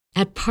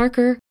At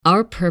Parker,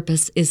 our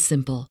purpose is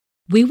simple.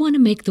 We want to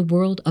make the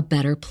world a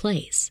better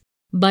place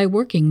by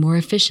working more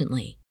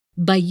efficiently,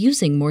 by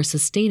using more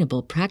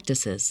sustainable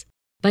practices,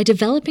 by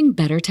developing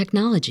better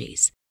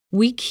technologies.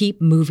 We keep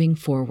moving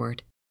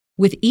forward.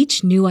 With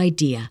each new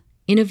idea,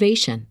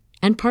 innovation,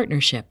 and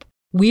partnership,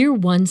 we're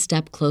one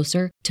step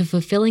closer to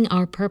fulfilling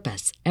our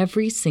purpose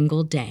every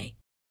single day.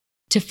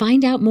 To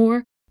find out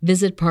more,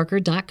 visit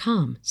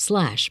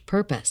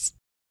parker.com/purpose.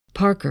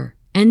 Parker,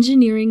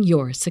 engineering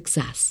your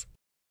success.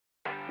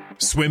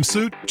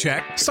 Swimsuit?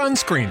 Check.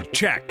 Sunscreen?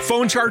 Check.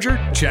 Phone charger?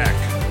 Check.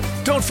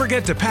 Don't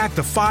forget to pack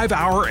the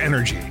 5-Hour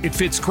Energy. It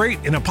fits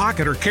great in a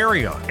pocket or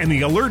carry-on, and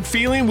the alert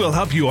feeling will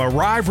help you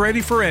arrive ready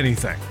for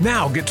anything.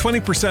 Now get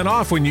 20%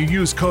 off when you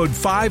use code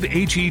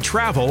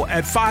 5HETRAVEL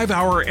at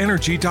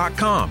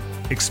 5hourenergy.com.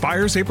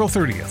 Expires April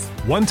 30th.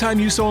 One-time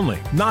use only.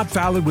 Not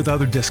valid with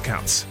other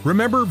discounts.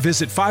 Remember,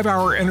 visit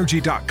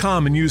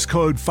 5hourenergy.com and use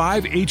code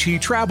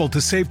 5HETRAVEL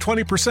to save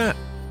 20%.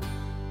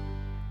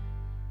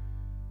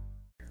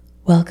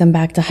 Welcome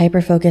back to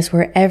Hyperfocus,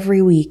 where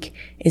every week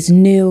is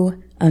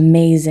new,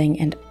 amazing,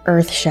 and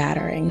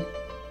earth-shattering.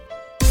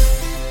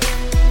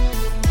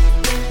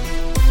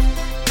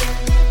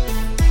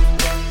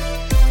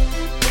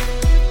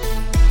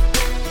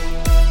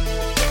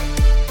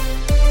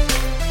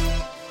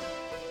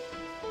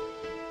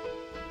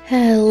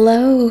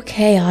 Hello,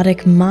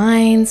 chaotic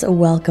minds.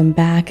 Welcome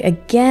back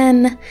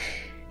again.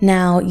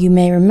 Now, you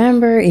may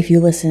remember, if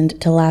you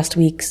listened to last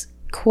week's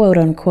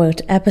quote-unquote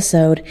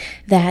episode,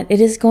 that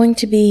it is going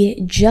to be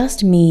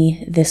just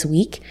me this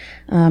week.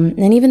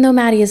 And even though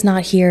Maddie is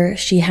not here,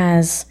 she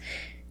has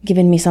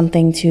given me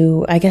something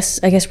to, I guess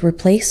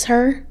replace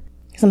her.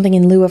 Something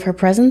in lieu of her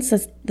presence.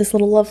 That's this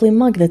little lovely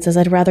mug that says,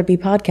 "I'd rather be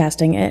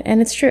podcasting."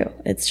 And it's true.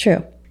 It's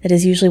true. It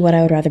is usually what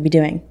I would rather be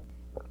doing.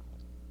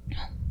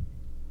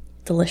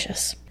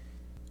 Delicious.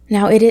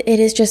 Now, it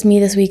is just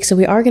me this week, so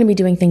we are going to be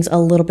doing things a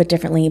little bit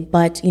differently,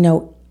 but,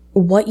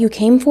 what you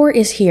came for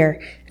is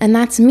here, and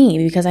that's me,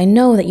 because I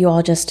know that you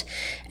all just,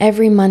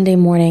 every Monday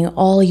morning,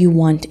 all you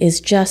want is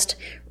just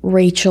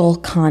Rachel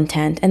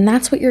content, and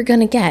that's what you're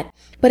gonna get.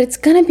 But it's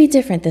gonna be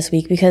different this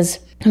week because,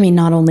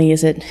 not only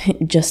is it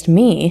just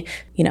me,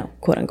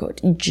 quote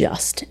unquote,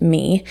 just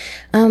me,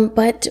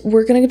 but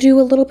we're gonna do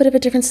a little bit of a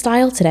different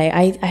style today.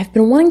 I've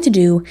been wanting to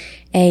do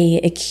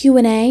a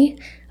Q&A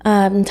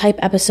type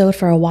episode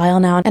for a while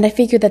now, and I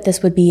figured that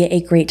this would be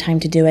a great time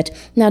to do it.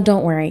 Now,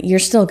 don't worry, you're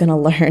still gonna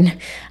learn.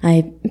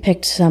 I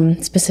picked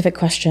some specific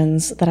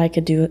questions that I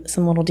could do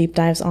some little deep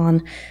dives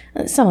on,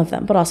 some of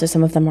them, but also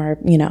some of them are,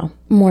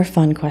 more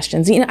fun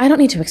questions. I don't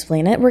need to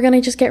explain it. We're gonna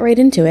just get right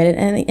into it,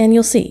 and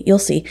you'll see.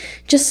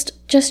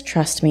 Just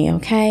trust me,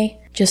 okay?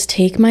 Just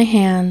take my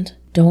hand,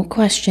 don't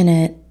question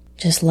it,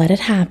 just let it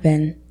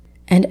happen,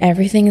 and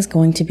everything is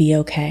going to be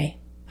okay.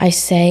 I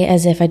say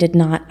as if I did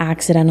not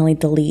accidentally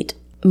delete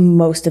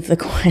most of the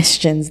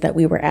questions that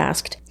we were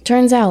asked.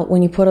 Turns out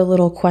when you put a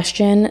little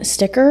question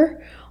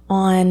sticker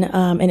on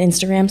an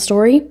Instagram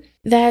story,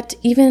 that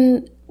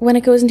even when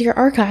it goes into your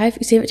archive,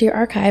 you save it to your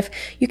archive,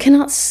 you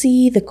cannot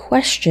see the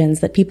questions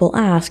that people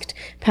asked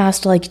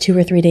past 2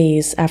 or 3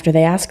 days after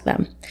they asked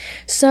them.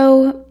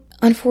 So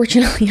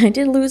unfortunately, I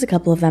did lose a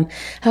couple of them.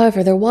 However,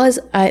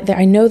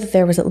 I know that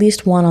there was at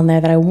least one on there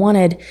that I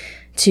wanted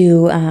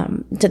to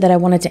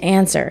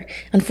answer.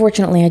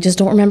 Unfortunately, I just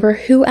don't remember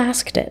who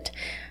asked it.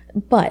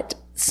 But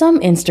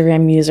some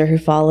Instagram user who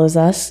follows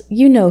us,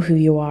 you know who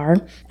you are,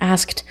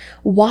 asked,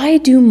 "Why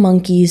do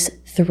monkeys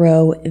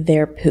throw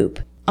their poop?"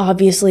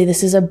 Obviously,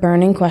 this is a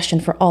burning question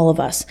for all of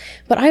us,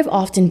 but I've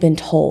often been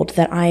told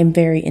that I am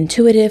very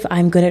intuitive,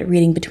 I'm good at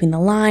reading between the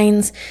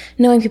lines,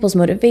 knowing people's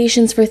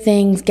motivations for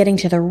things, getting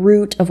to the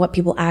root of what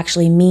people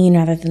actually mean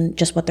rather than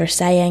just what they're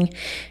saying.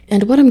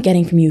 And what I'm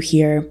getting from you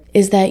here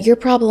is that your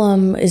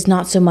problem is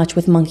not so much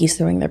with monkeys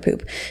throwing their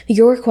poop.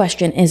 Your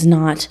question is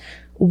not,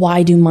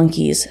 why do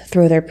monkeys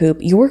throw their poop?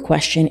 Your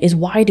question is,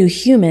 why do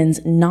humans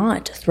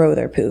not throw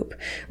their poop,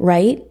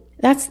 right?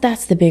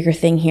 That's the bigger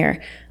thing here.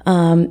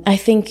 I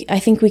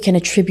think we can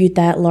attribute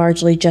that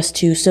largely just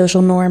to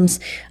social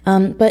norms.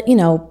 But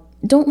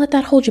don't let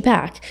that hold you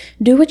back.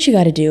 Do what you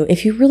gotta do.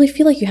 If you really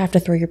feel like you have to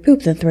throw your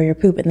poop, then throw your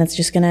poop. And that's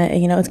just gonna,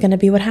 it's gonna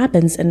be what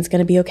happens, and it's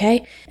gonna be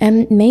okay.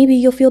 And maybe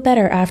you'll feel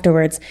better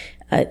afterwards.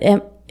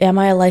 Am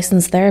I a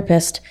licensed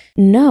therapist?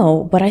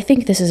 No, but I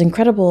think this is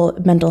incredible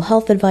mental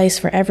health advice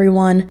for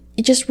everyone.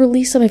 Just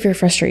release some of your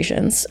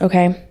frustrations,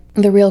 okay?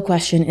 The real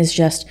question is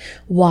just,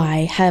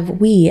 why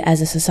have we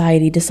as a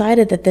society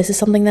decided that this is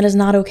something that is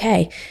not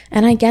okay?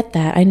 And I get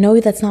that. I know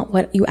that's not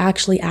what you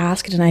actually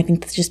asked, and I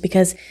think that's just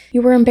because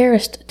you were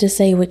embarrassed to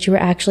say what you were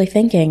actually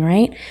thinking,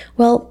 right?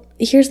 Well,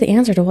 here's the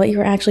answer to what you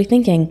were actually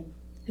thinking.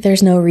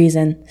 There's no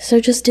reason. So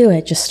just do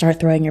it. Just start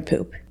throwing your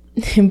poop.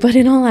 But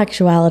in all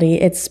actuality,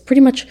 it's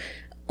pretty much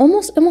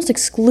almost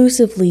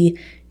exclusively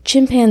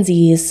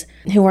chimpanzees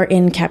who are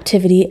in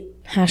captivity.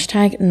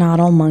 Hashtag not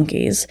all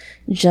monkeys,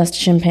 just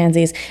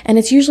chimpanzees. And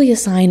it's usually a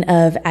sign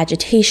of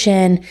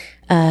agitation,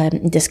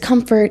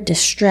 discomfort,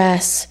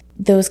 distress,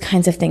 those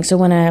kinds of things. So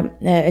when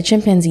a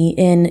chimpanzee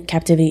in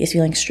captivity is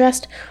feeling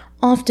stressed,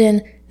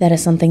 Often that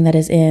is something that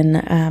is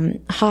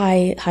in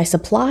high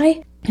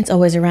supply. It's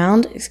always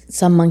around.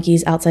 Some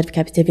monkeys outside of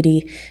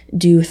captivity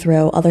do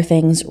throw other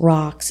things,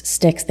 rocks,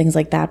 sticks, things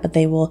like that,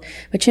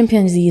 but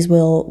chimpanzees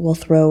will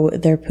throw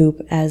their poop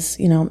as,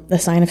 a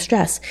sign of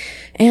stress.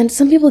 And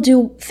some people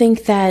do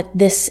think that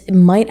this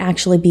might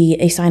actually be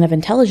a sign of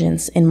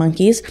intelligence in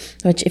monkeys,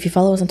 which if you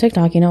follow us on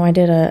TikTok, I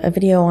did a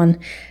video on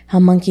how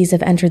monkeys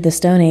have entered the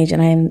Stone Age,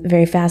 and I am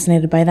very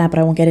fascinated by that, but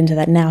I won't get into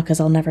that now because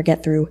I'll never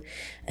get through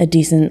a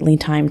decently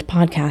timed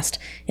podcast.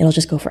 It'll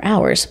just go for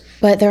hours.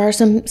 But there are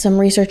some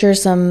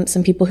researchers, some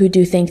people who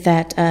do think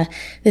that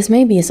this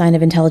may be a sign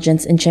of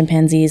intelligence in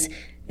chimpanzees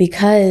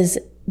because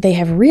they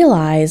have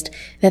realized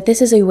that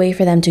this is a way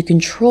for them to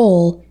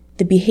control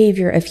the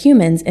behavior of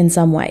humans in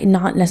some way,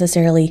 not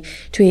necessarily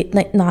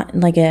not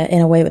like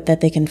in a way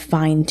that they can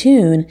fine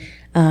tune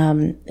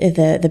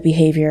the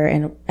behavior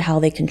and how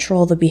they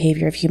control the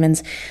behavior of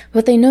humans,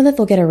 but they know that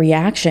they'll get a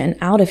reaction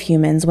out of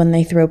humans when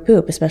they throw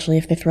poop, especially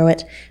if they throw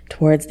it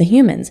towards the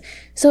humans.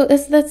 So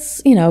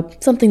that's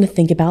something to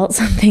think about,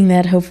 something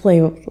that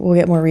hopefully we'll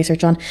get more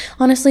research on.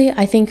 Honestly,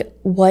 I think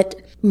what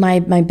my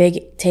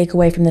big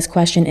takeaway from this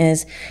question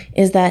is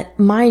that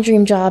my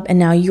dream job and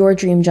now your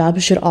dream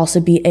job should also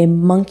be a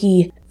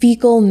monkey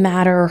fecal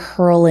matter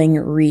hurling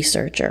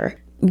researcher.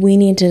 We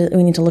need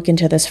to look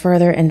into this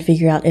further and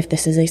figure out if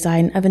this is a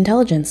sign of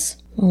intelligence.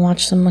 We'll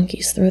watch some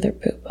monkeys throw their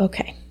poop.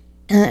 Okay.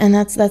 And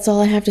that's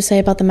all I have to say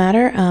about the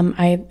matter.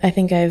 I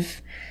think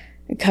I've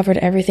covered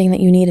everything that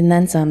you need and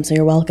then some, so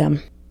you're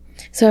welcome.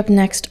 So up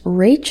next,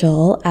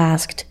 Rachel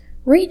asked,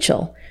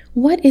 Rachel,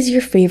 what is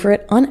your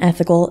favorite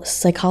unethical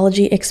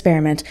psychology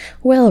experiment?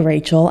 Well,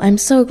 Rachel, I'm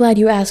so glad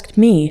you asked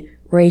me,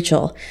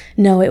 Rachel.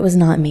 No, it was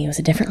not me. It was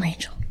a different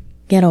Rachel.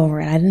 Get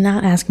over it. I did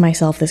not ask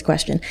myself this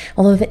question,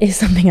 although that is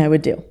something I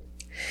would do.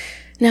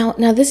 Now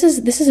this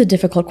is a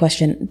difficult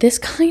question. This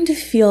kind of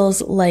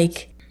feels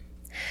like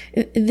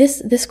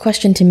this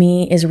question to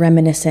me is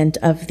reminiscent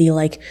of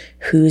the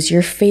who's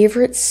your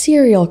favorite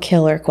serial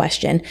killer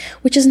question,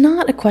 which is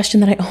not a question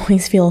that I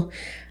always feel,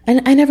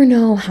 and I never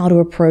know how to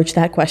approach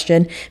that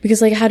question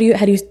because how do you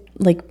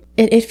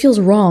it feels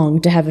wrong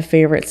to have a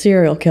favorite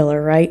serial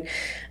killer, right?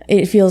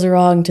 It feels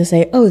wrong to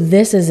say, oh,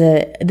 this is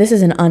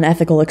an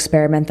unethical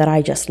experiment that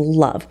I just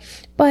love.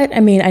 But I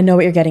mean, I know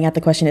what you're getting at.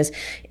 The question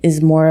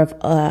is more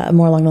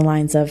along the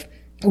lines of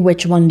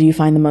which one do you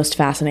find the most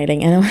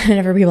fascinating? And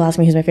whenever people ask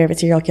me who's my favorite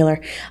serial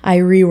killer, I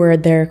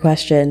reword their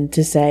question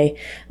to say,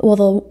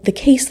 well, the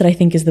case that I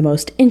think is the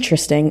most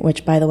interesting,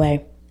 which by the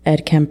way,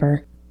 Ed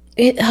Kemper.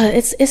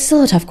 It's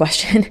still a tough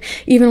question,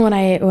 even when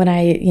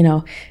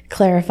I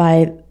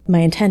clarify my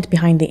intent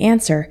behind the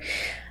answer.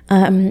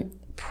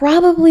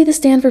 Probably the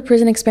Stanford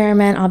Prison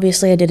Experiment.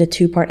 Obviously, I did a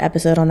 2-part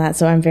episode on that,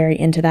 so I'm very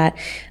into that.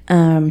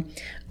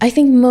 I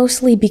think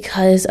mostly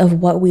because of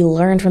what we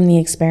learned from the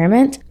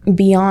experiment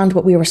beyond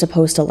what we were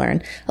supposed to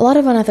learn. A lot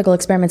of unethical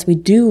experiments, we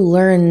do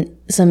learn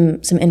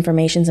some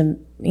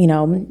information,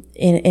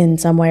 in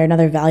some way or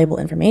another valuable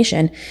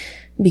information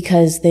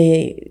because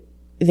they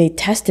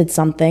tested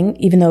something,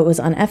 even though it was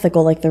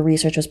unethical, like the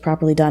research was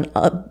properly done,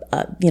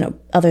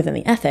 other than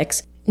the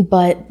ethics.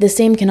 But the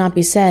same cannot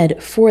be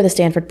said for the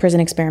Stanford Prison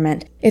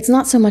Experiment. It's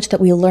not so much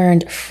that we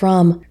learned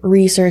from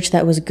research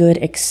that was good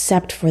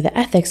except for the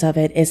ethics of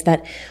it, is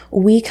that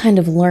we kind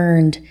of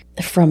learned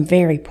from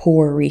very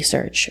poor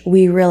research.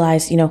 We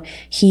realized,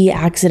 he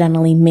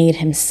accidentally made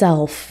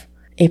himself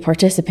a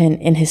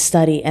participant in his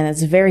study, and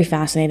it's very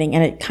fascinating.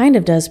 And it kind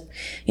of does,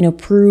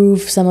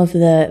 prove some of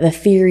the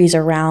theories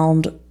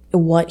around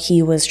what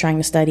he was trying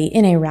to study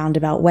in a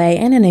roundabout way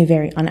and in a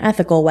very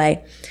unethical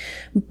way.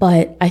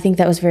 But I think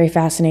that was very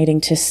fascinating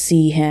to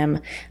see him,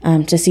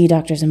 to see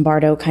Dr.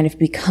 Zimbardo kind of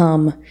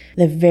become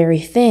the very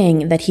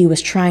thing that he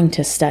was trying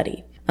to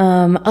study.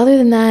 Other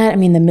than that, I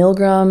mean, the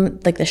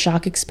Milgram, the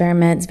shock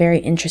experiment is very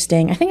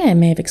interesting. I think I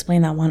may have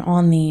explained that one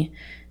on the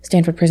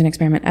Stanford Prison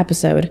Experiment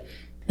episode.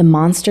 The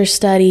monster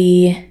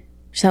study,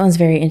 that one's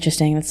very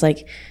interesting. It's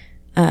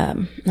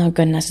oh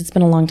goodness, it's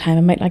been a long time.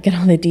 I might not get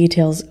all the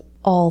details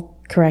all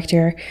correct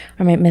here.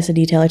 I might miss a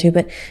detail or two,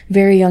 but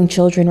very young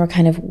children were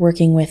kind of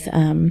working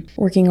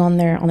on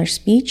their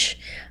speech.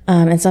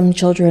 And some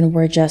children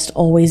were just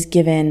always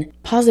given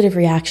positive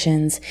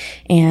reactions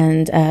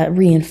and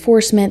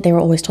reinforcement. They were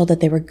always told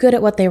that they were good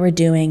at what they were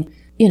doing.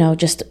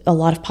 Just a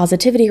lot of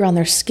positivity around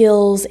their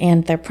skills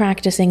and their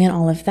practicing and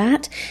all of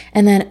that.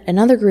 And then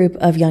another group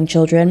of young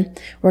children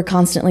were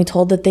constantly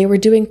told that they were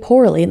doing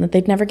poorly and that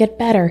they'd never get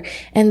better.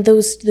 And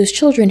those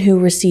children who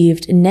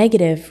received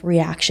negative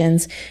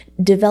reactions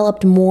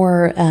developed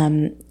more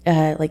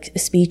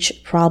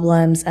speech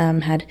problems,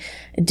 had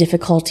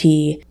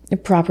difficulty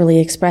properly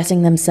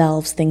expressing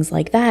themselves, things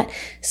like that.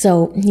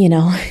 So,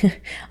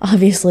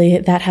 obviously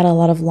that had a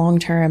lot of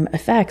long-term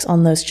effects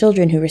on those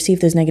children who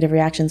received those negative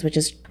reactions, which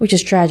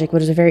is tragic,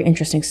 but it's a very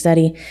interesting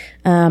study.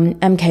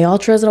 MK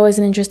Ultra is always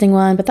an interesting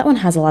one, but that one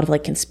has a lot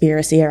of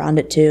conspiracy around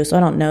it too. So I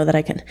don't know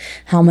that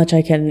how much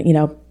I can,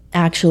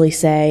 actually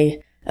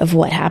say of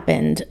what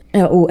happened.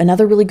 Oh,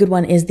 another really good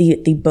one is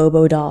the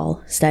Bobo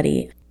doll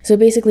study. So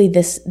basically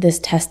this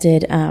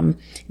tested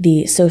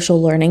the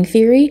social learning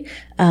theory.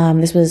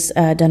 This was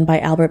done by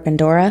Albert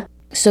Bandura.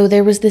 So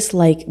there was this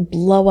like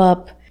blow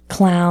up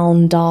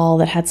clown doll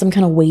that had some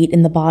kind of weight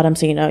in the bottom.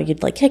 So,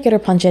 you'd like kick it or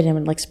punch it and it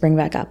would like spring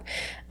back up.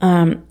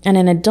 And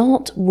an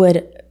adult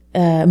would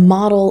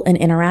model an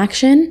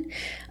interaction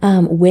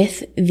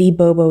with the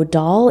Bobo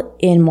doll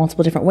in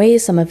multiple different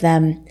ways. Some of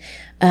them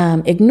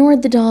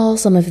ignored the doll.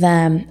 Some of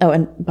them, oh,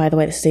 and by the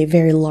way, this is a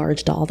very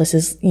large doll. This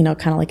is,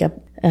 kind of like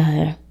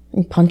a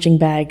punching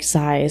bag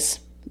size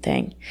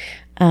thing.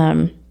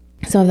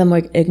 Some of them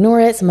would ignore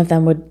it. Some of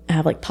them would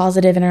have like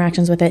positive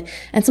interactions with it.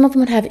 And some of them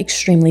would have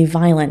extremely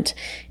violent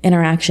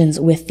interactions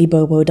with the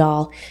Bobo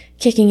doll,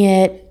 kicking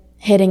it,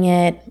 hitting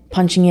it,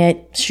 punching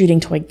it, shooting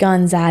toy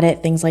guns at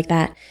it, things like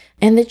that.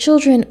 And the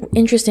children,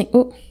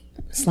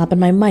 slapping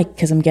my mic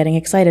because I'm getting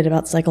excited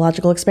about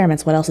psychological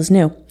experiments. What else is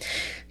new?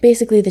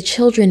 Basically, the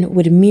children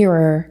would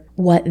mirror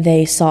what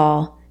they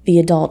saw the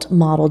adult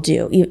model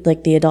do.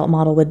 Like the adult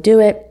model would do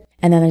it,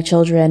 and then the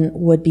children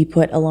would be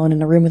put alone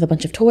in a room with a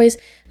bunch of toys.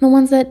 And the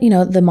ones that,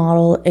 the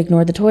model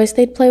ignored the toys,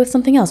 they'd play with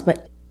something else.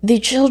 But the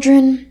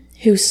children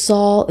who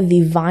saw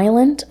the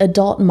violent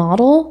adult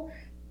model,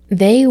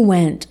 they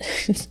went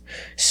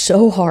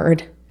so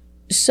hard.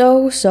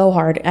 So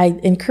hard. I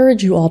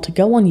encourage you all to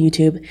go on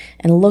YouTube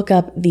and look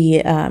up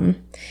the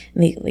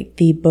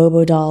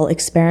Bobo doll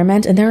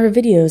experiment. And there are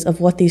videos of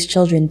what these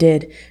children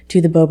did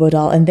to the Bobo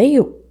doll. And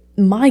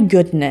my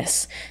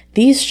goodness,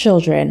 these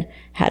children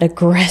had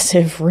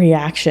aggressive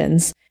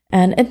reactions.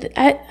 And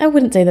I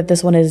wouldn't say that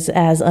this one is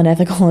as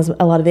unethical as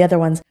a lot of the other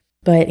ones,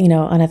 but,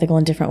 unethical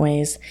in different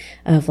ways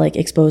of like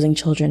exposing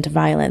children to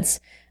violence,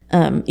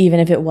 even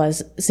if it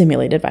was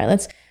simulated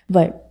violence.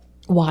 But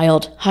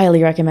wild.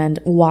 Highly recommend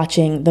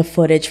watching the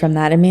footage from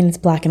that. I mean, it's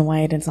black and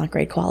white and it's not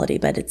great quality,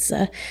 but it's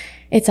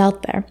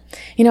out there.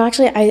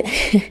 Actually,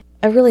 I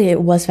really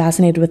was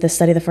fascinated with this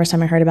study the first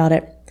time I heard about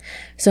it.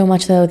 So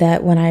much so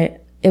that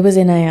it was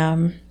in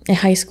a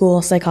high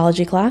school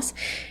psychology class,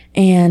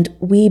 and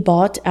we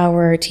bought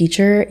our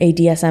teacher a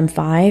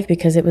DSM-5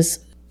 because it was,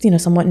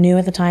 somewhat new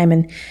at the time.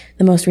 And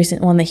the most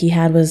recent one that he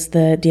had was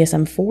the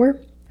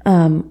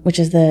DSM-4, which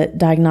is the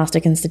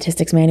Diagnostic and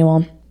Statistics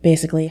Manual,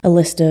 basically a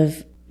list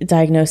of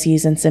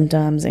diagnoses and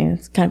symptoms, and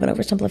it's kind of an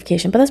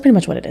oversimplification, but that's pretty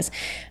much what it is.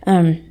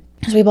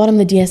 So we bought him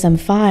the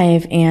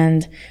DSM-5,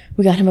 and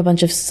we got him a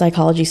bunch of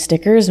psychology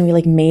stickers, and we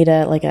like made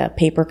a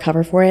paper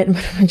cover for it and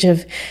put a bunch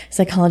of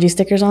psychology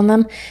stickers on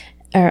them,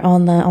 or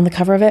on the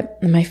cover of it.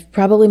 And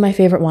probably my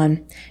favorite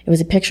one, it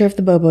was a picture of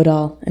the Bobo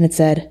doll, and it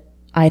said,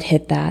 "I'd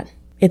hit that."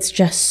 It's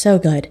just so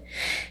good.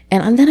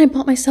 And then I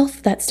bought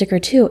myself that sticker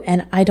too,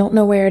 and I don't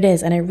know where it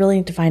is, and I really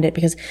need to find it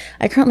because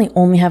I currently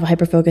only have a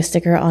Hyperfocus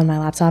sticker on my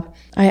laptop.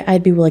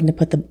 I'd be willing to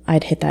put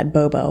I'd hit that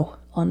Bobo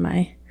on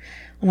my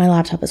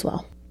laptop as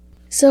well.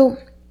 So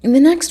the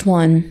next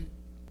one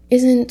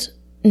isn't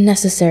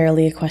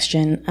necessarily a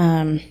question.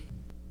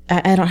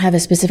 I don't have a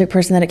specific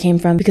person that it came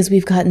from because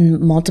we've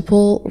gotten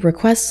multiple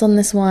requests on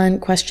this one,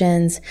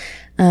 questions.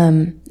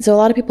 So a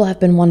lot of people have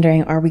been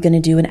wondering, are we going to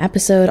do an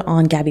episode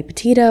on Gabby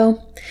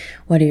Petito?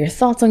 What are your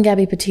thoughts on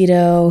Gabby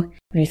Petito?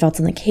 What are your thoughts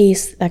on the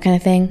case? That kind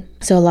of thing.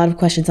 So a lot of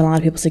questions and a lot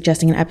of people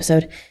suggesting an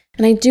episode.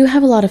 And I do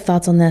have a lot of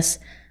thoughts on this,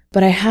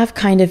 but I have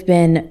kind of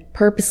been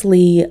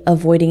purposely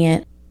avoiding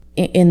it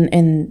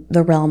in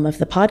the realm of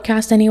the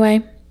podcast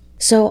anyway.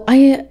 So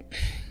I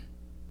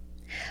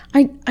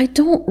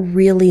don't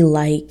really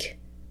like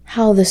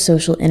how the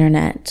social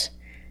internet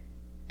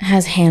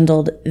has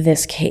handled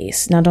this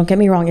case. Now, don't get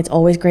me wrong. It's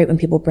always great when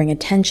people bring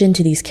attention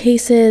to these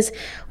cases,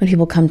 when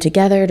people come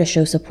together to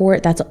show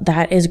support.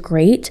 That is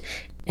great.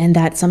 And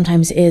that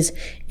sometimes is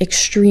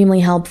extremely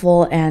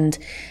helpful. And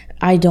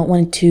I don't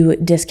want to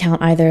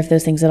discount either of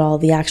those things at all,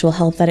 the actual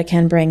help that it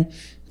can bring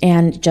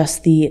and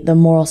just the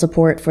moral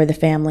support for the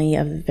family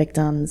of the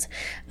victims.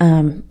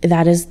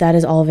 That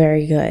is all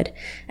very good.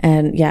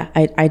 And yeah,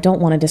 I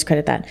don't want to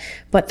discredit that.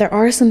 But there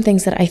are some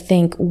things that I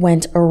think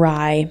went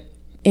awry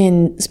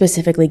in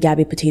specifically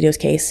Gabby Petito's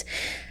case.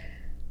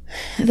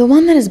 The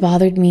one that has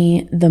bothered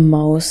me the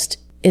most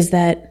is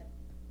that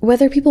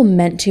whether people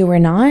meant to or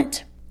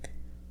not,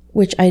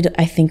 which I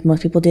think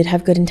most people did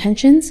have good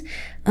intentions,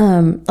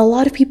 a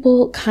lot of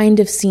people kind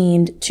of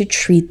seemed to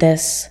treat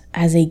this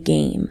as a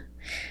game.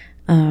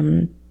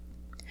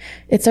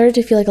 It started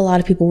to feel like a lot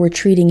of people were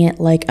treating it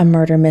like a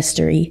murder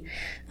mystery,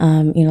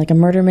 like a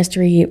murder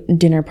mystery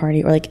dinner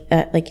party, or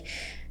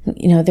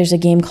there's a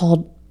game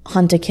called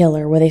Hunt a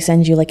Killer where they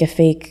send you like a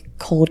fake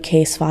cold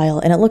case file,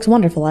 and it looks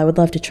wonderful. I would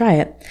love to try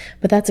it,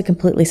 but that's a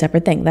completely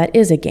separate thing. That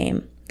is a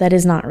game. That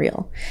is not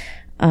real.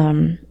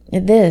 In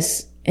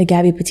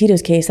Gabby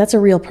Petito's case, that's a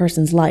real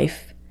person's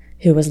life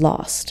who was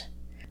lost.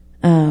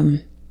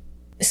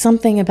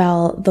 Something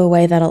about the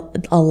way that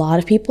a lot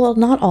of people,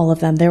 not all of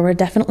them, there were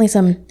definitely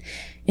some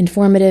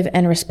informative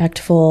and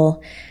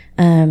respectful,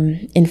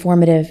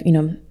 informative,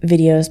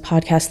 videos,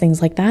 podcasts,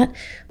 things like that.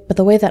 But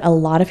the way that a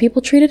lot of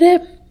people treated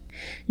it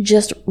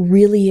just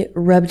really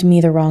rubbed me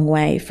the wrong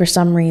way for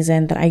some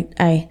reason that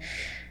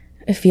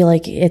feel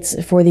like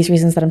it's for these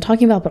reasons that I'm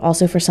talking about, but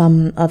also for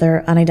some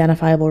other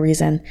unidentifiable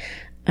reason.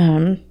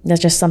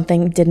 That's just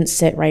something didn't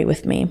sit right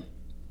with me.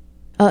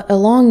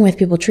 Along with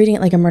people treating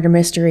it like a murder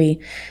mystery,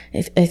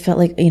 it felt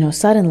like,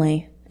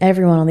 suddenly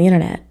everyone on the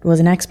internet was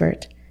an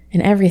expert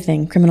in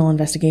everything criminal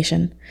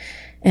investigation,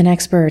 an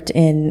expert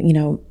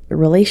in,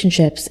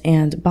 relationships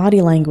and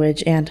body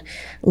language and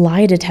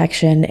lie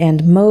detection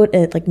and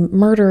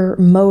murder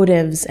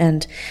motives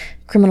and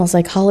criminal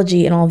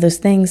psychology and all of those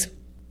things.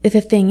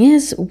 The thing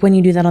is, when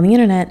you do that on the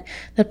internet,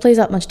 that plays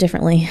out much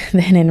differently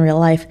than in real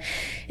life.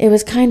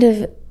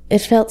 It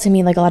felt to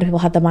me like a lot of people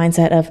had the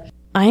mindset of,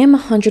 I am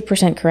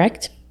 100%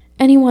 correct.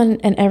 Anyone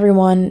and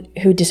everyone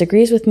who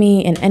disagrees with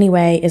me in any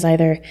way is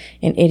either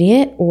an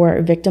idiot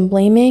or victim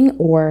blaming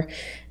or,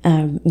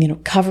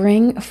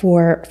 covering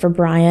for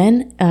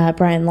Brian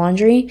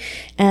Laundrie.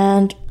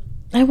 And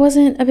I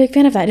wasn't a big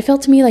fan of that. It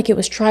felt to me like it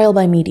was trial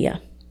by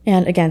media.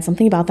 And again,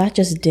 something about that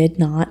just did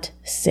not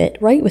sit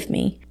right with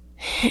me.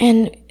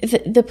 And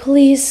the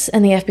police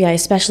and the FBI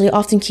especially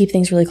often keep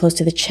things really close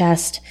to the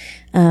chest.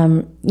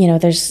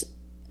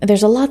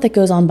 There's a lot that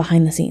goes on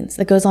behind the scenes,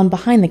 that goes on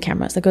behind the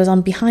cameras, that goes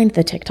on behind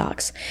the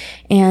TikToks.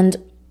 And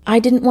I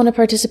didn't want to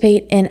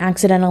participate in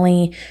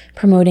accidentally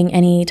promoting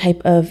any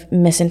type of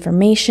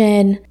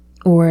misinformation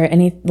or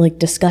any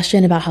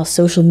discussion about how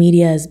social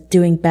media is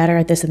doing better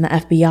at this than the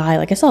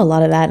FBI. I saw a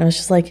lot of that and I was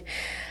just like,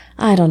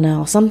 I don't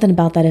know, something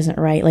about that isn't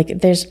right.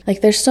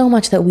 There's so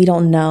much that we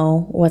don't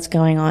know what's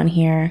going on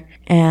here.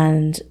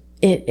 And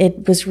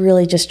it was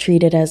really just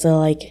treated as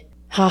a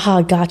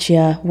haha,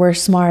 gotcha, we're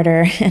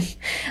smarter. And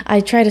I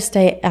try to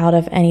stay out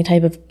of any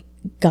type of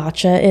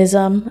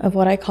gotcha-ism of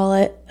what I call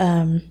it,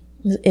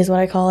 is what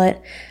I call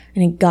it,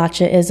 any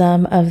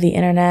gotcha-ism of the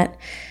internet.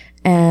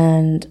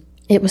 And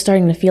it was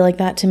starting to feel like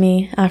that to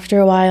me after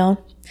a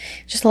while.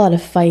 Just a lot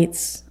of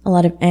fights, a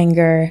lot of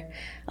anger,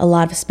 a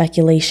lot of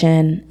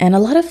speculation, and a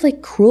lot of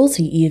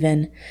cruelty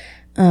even.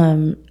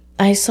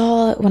 I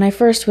saw when I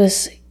first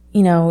was,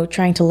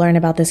 trying to learn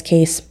about this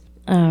case,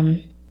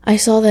 I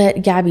saw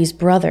that Gabby's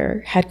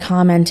brother had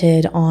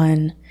commented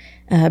on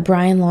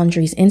Brian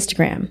Laundrie's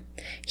Instagram.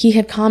 He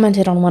had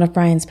commented on one of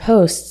Brian's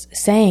posts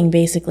saying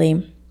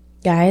basically,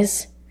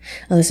 guys,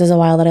 this is a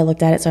while that I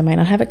looked at it, so I might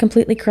not have it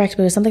completely correct,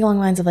 but it was something along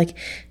the lines of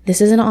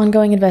this is an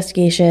ongoing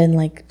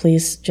investigation.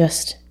 Please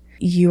just,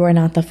 you are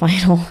not the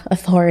final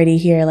authority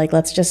here.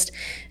 Let's just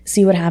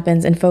see what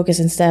happens and focus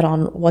instead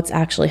on what's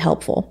actually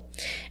helpful.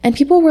 And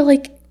people were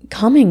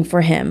coming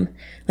for him.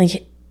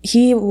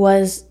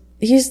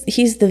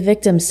 He's the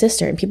victim's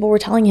sister, and people were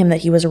telling him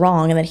that he was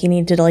wrong and that he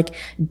needed to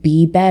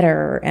be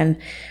better, and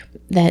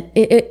that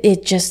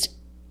it just,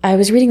 I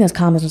was reading those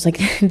comments, I was like,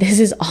 this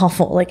is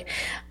awful.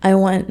 I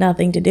want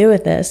nothing to do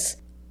with this.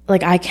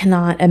 I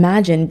cannot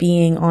imagine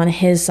being on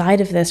his side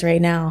of this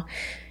right now.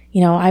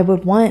 I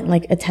would want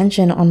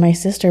attention on my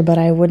sister, but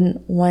I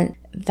wouldn't want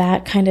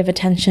that kind of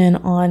attention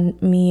on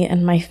me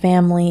and my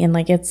family. And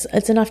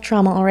it's enough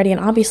trauma already. And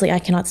obviously I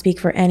cannot speak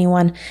for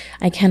anyone.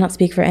 I cannot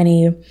speak for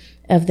any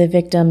of the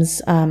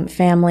victim's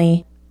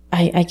family.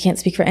 I can't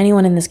speak for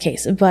anyone in this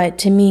case, but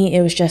to me,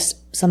 it was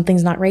just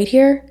something's not right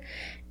here.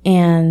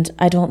 And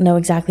I don't know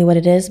exactly what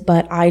it is,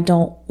 but I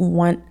don't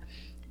want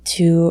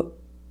to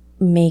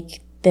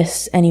make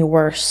this any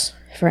worse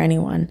for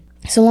anyone.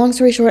 So long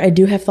story short, I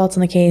do have thoughts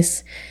on the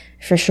case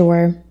for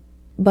sure,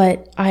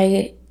 but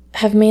I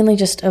have mainly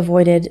just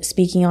avoided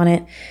speaking on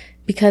it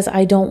because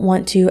I don't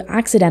want to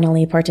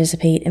accidentally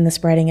participate in the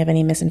spreading of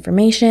any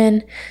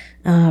misinformation,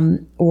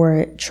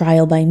 or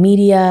trial by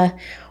media,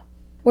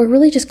 or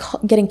really just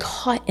getting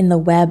caught in the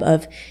web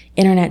of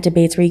internet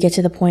debates where you get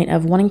to the point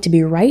of wanting to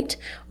be right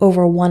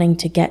over wanting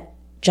to get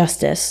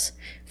justice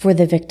for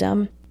the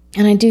victim.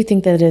 And I do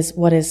think that is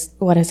what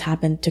has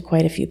happened to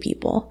quite a few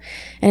people.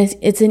 And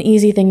it's an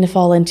easy thing to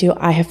fall into.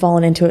 I have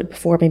fallen into it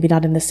before, maybe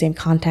not in the same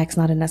context,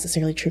 not in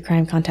necessarily true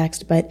crime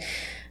context,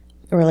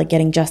 or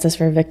getting justice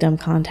for a victim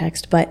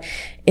context, but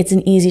it's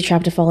an easy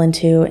trap to fall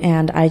into.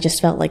 And I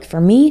just felt like for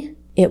me,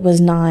 it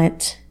was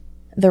not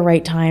the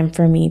right time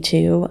for me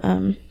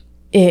to,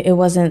 it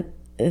wasn't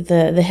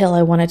the hill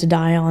I wanted to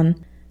die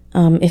on.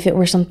 If it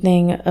were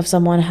something of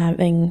someone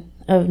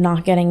of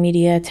not getting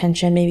media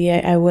attention, maybe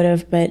I would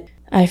have, but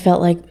I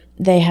felt like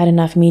they had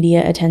enough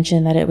media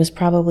attention that it was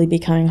probably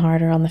becoming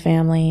harder on the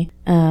family.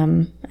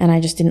 And I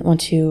just didn't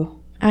want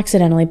to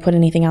accidentally put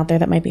anything out there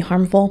that might be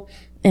harmful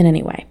in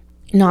any way.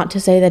 Not to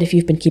say that if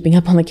you've been keeping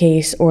up on the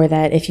case or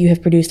that if you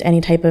have produced any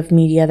type of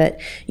media that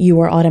you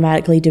are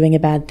automatically doing a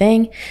bad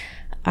thing.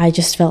 I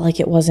just felt like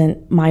it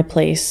wasn't my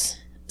place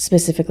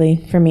specifically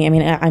for me. I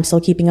mean, I'm still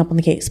keeping up on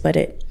the case, but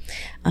it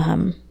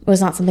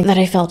was not something that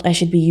I felt I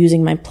should be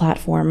using my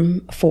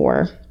platform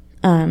for.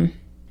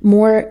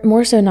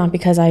 More so not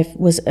because I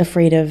was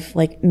afraid of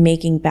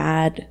making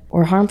bad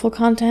or harmful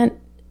content.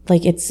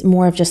 It's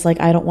more of just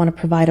I don't want to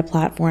provide a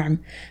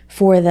platform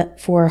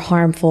for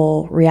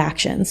harmful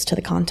reactions to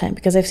the content,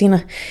 because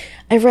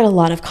I've read a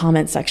lot of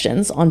comment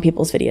sections on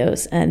people's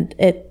videos and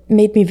it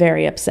made me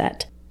very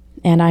upset.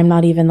 And I'm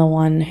not even the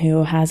one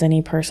who has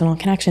any personal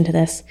connection to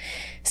this.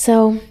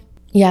 So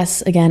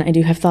Yes, again, I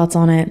do have thoughts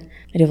on it.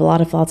 I do have a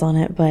lot of thoughts on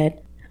it,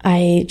 but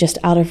I just,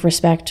 out of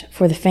respect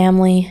for the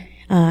family,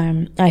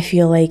 I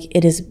feel like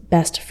it is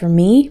best for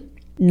me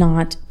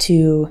not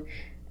to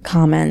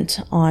comment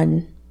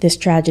on this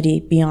tragedy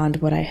beyond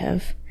what I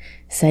have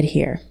said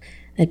here.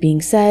 That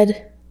being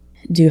said,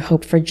 do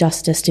hope for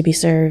justice to be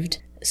served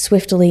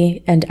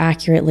swiftly and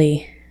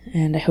accurately,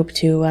 and I hope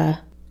to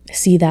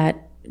see that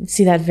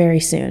very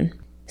soon.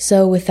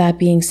 So with that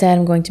being said,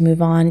 I'm going to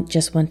move on.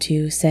 Just want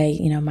to say,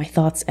 my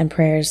thoughts and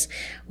prayers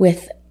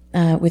with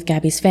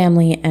Gabby's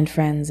family and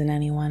friends and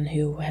anyone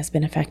who has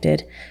been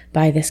affected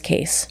by this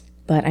case.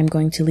 But I'm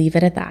going to leave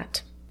it at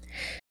that.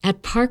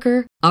 At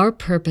Parker, our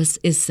purpose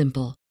is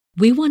simple.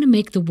 We want to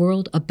make the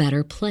world a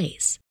better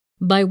place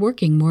by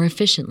working more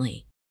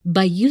efficiently,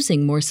 by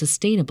using more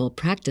sustainable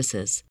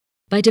practices,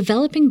 by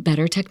developing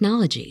better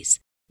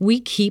technologies. We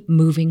keep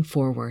moving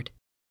forward.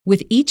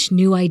 With each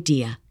new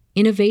idea,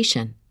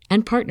 innovation,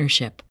 and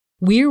partnership,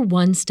 we're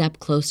one step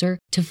closer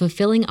to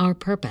fulfilling our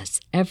purpose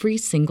every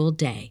single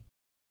day.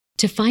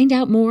 To find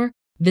out more,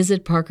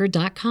 visit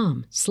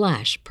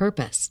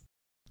parker.com/purpose.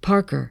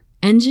 Parker,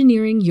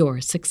 engineering your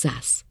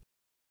success.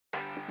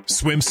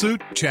 Swimsuit?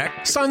 Check.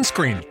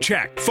 Sunscreen?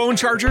 Check. Phone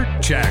charger?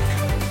 Check.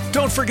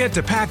 Don't forget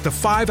to pack the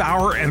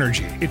 5-Hour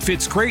Energy. It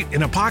fits great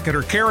in a pocket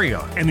or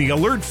carry-on, and the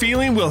alert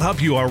feeling will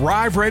help you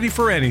arrive ready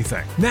for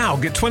anything. Now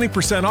get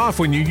 20% off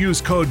when you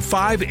use code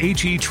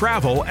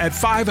 5HETRAVEL at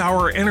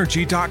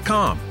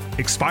 5hourenergy.com.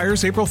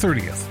 Expires April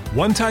 30th.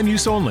 One-time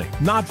use only.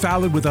 Not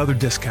valid with other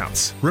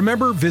discounts.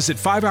 Remember, visit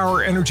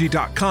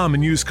 5hourenergy.com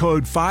and use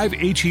code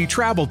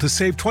 5HETRAVEL to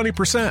save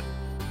 20%.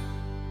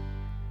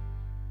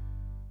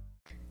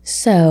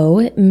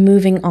 So,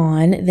 moving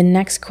on, the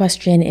next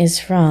question is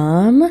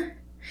from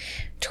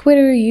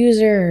Twitter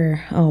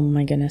user, oh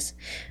my goodness,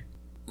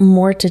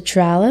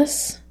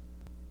 Mortitrellis,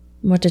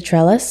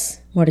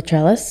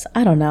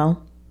 I don't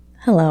know.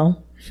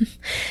 Hello.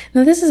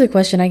 Now, this is a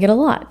question I get a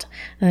lot.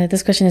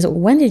 This question is,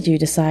 when did you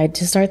decide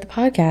to start the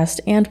podcast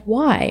and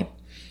why?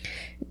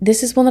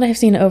 This is one that I've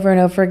seen over and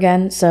over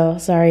again, so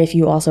sorry if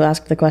you also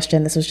asked the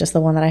question. This was just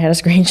the one that I had a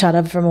screenshot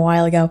of from a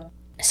while ago.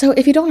 So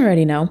if you don't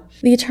already know,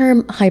 the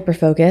term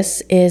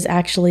hyperfocus is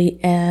actually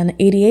an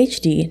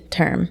ADHD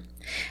term.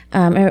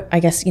 I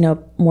guess,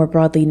 more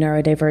broadly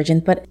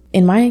neurodivergent, but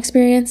in my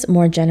experience,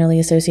 more generally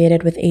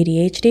associated with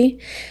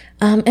ADHD.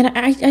 And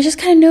I just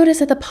kind of noticed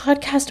that the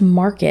podcast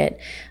market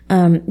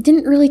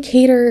didn't really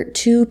cater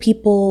to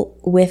people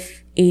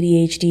with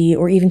ADHD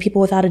or even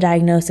people without a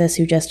diagnosis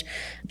who just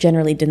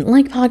generally didn't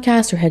like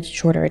podcasts or had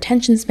shorter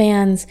attention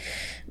spans,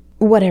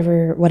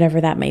 whatever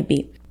that may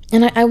be.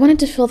 And I wanted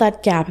to fill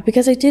that gap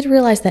because I did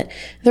realize that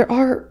there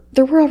were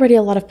already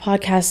a lot of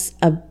podcasts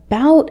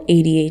about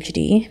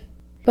ADHD,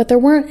 but there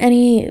weren't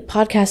any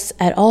podcasts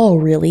at all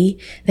really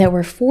that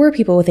were for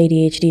people with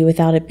ADHD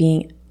without it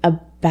being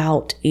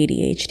about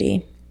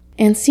ADHD.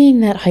 And seeing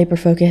that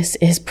hyperfocus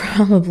is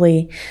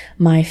probably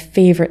my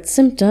favorite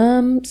side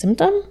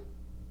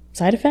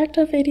effect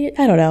of ADHD?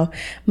 I don't know.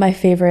 My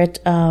favorite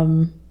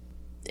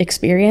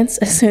experience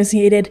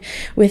associated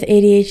with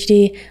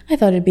ADHD, I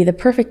thought it'd be the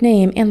perfect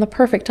name and the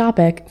perfect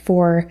topic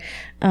for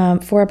a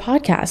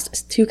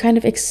podcast to kind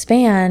of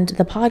expand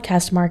the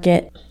podcast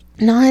market,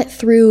 not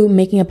through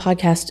making a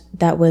podcast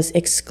that was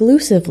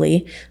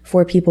exclusively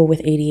for people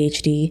with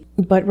ADHD,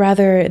 but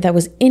rather that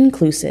was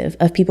inclusive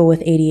of people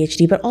with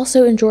ADHD, but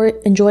also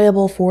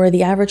enjoyable for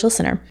the average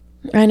listener.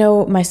 I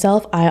know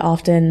myself, I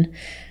often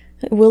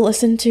will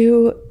listen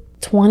to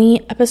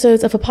 20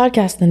 episodes of a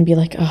podcast and then be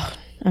like, oh,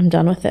 I'm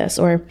done with this.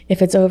 Or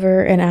if it's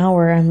over an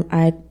hour,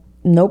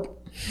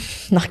 nope,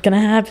 not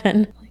gonna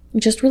happen. It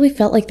just really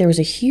felt like there was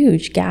a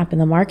huge gap in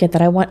the market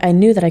that I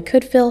knew that I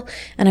could fill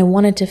and I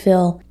wanted to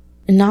fill,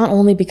 not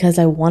only because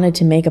I wanted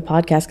to make a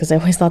podcast, because I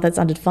always thought that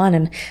sounded fun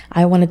and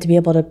I wanted to be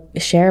able to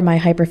share my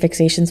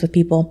hyperfixations with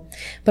people,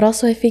 but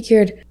also I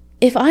figured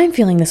if I'm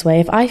feeling this way,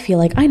 if I feel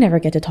like I never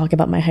get to talk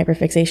about my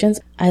hyperfixations,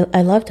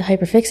 I love to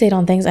hyperfixate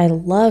on things, I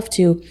love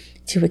to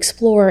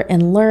explore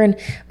and learn,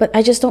 but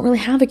I just don't really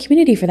have a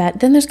community for that,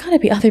 then there's got to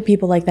be other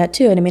people like that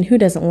too. And I mean, who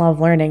doesn't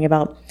love learning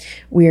about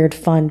weird,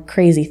 fun,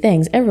 crazy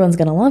things? Everyone's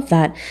going to love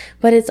that.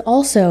 But it's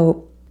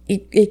also,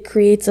 it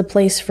creates a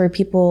place for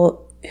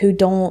people who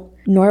don't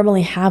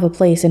normally have a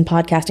place in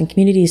podcasting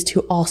communities to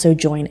also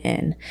join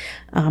in.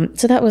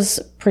 So that was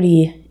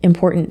pretty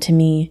important to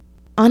me.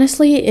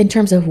 Honestly, in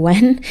terms of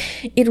when,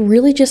 it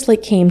really just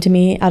came to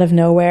me out of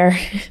nowhere.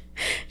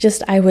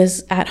 I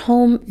was at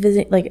home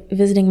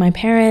visiting my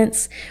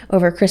parents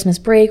over Christmas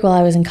break while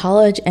I was in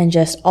college, and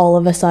just all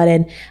of a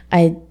sudden,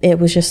 it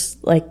was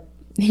just like,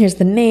 here's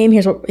the name,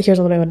 here's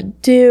what I want to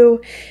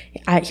do,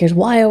 here's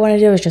why I want to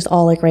do it. It was just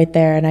all right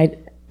there. And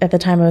at the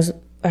time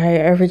I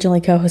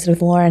originally co-hosted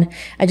with Lauren.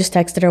 I just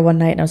texted her one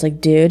night and I was like,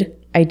 dude,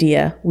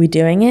 idea, we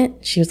doing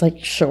it? She was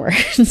like, sure.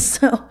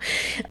 So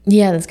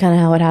yeah, that's kind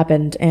of how it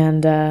happened.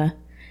 And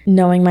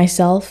knowing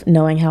myself,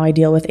 knowing how I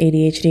deal with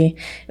ADHD,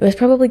 it was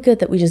probably good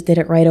that we just did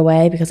it right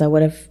away, because I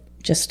would have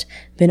just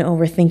been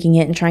overthinking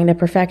it and trying to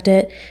perfect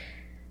it.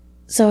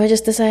 So we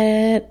just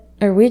decided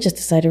to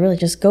really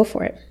just go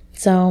for it.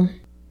 So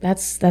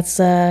that's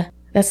the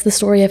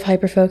story of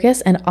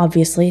hyperfocus. And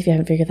obviously, if you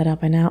haven't figured that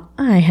out by now,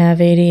 I have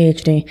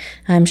ADHD.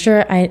 I'm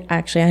sure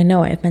I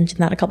know I've mentioned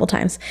that a couple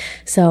times.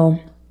 So,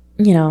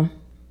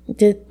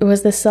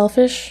 was this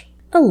selfish?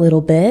 A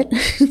little bit.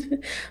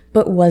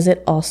 But was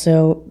it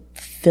also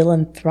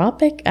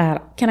philanthropic?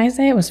 Can I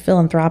say it was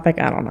philanthropic?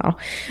 I don't know.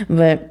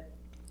 But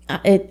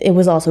it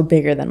was also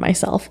bigger than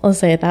myself. Let's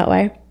say it that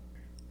way.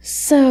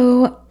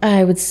 So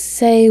I would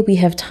say we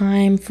have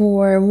time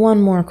for one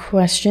more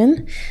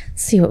question.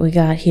 Let's see what we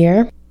got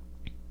here.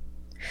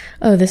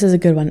 Oh, this is a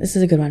good one. This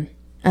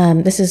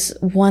is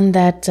one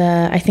that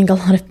I think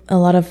a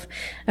lot of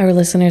our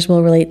listeners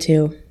will relate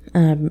to,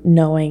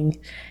 knowing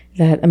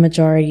that a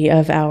majority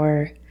of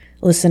our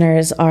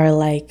listeners are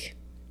like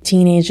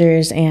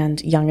teenagers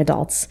and young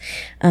adults.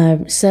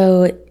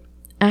 So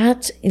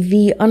at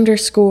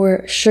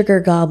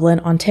 @the_sugar goblin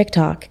on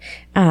TikTok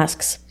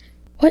asks,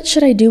 what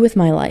should I do with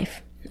my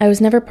life? I was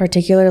never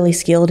particularly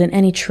skilled in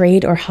any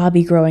trade or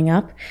hobby growing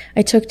up.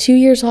 I took 2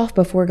 years off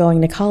before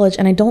going to college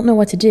and I don't know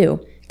what to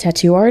do.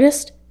 Tattoo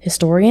artist?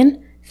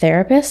 Historian?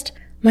 Therapist?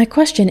 My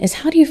question is,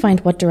 how do you find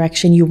what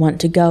direction you want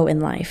to go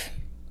in life?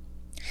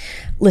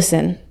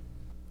 Listen,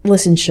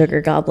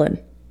 Sugar Goblin.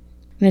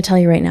 I'm going to tell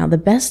you right now, the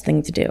best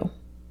thing to do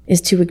is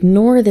to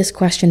ignore this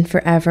question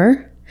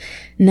forever.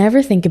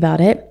 Never think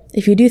about it.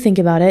 If you do think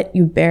about it,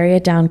 you bury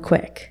it down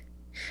quick.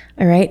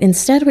 All right.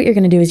 Instead, what you're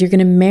going to do is you're going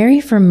to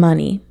marry for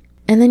money,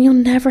 and then you'll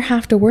never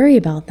have to worry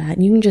about that.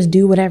 You can just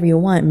do whatever you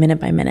want minute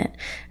by minute.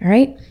 All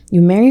right.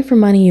 You marry for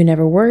money. You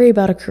never worry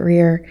about a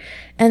career,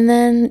 and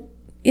then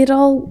it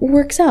all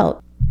works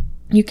out.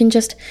 You can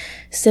just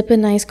sip a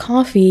nice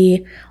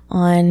coffee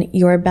on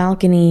your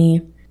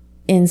balcony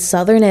in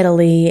southern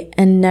Italy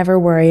and never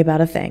worry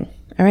about a thing.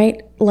 All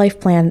right. Life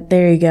plan.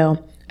 There you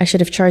go. I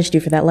should have charged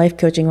you for that life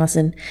coaching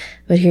lesson,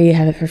 but here you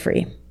have it for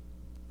free.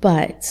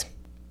 But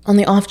on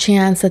the off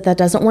chance that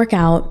doesn't work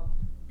out,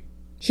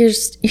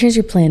 here's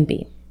your plan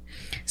B.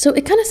 So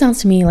it kind of sounds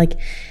to me like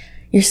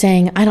you're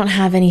saying, I don't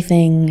have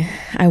anything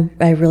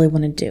I really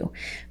want to do.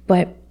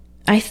 But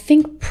I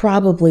think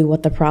probably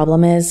what the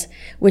problem is,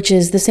 which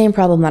is the same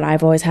problem that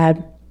I've always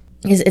had,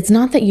 is it's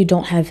not that you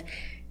don't have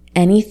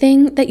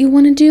anything that you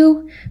want to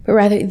do, but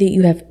rather that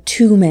you have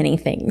too many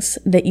things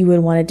that you would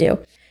want to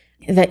do.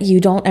 That you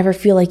don't ever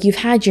feel like you've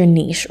had your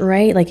niche,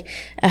 right? Like,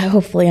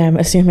 hopefully I'm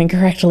assuming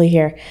correctly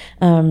here.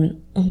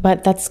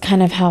 But that's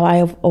kind of how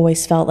I've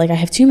always felt. Like I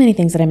have too many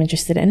things that I'm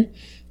interested in.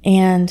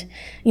 And,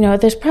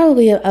 there's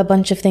probably a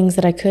bunch of things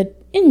that I could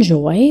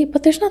enjoy,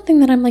 but there's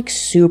nothing that I'm like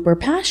super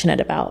passionate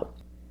about.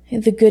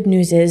 The good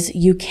news is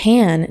you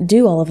can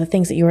do all of the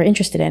things that you are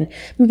interested in.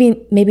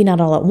 Maybe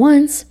not all at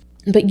once,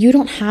 but you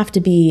don't have to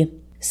be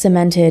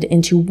cemented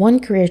into one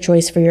career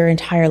choice for your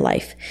entire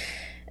life.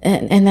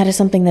 And that is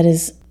something that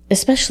is,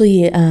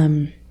 especially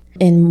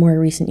in more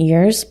recent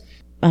years,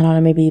 I don't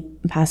know, maybe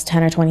past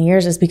 10 or 20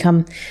 years, has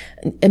become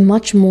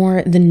much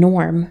more the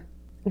norm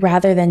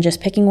rather than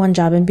just picking one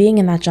job and being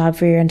in that job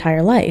for your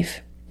entire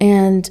life.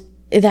 And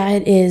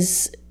that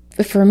is,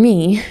 for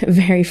me,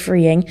 very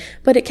freeing,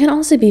 but it can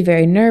also be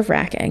very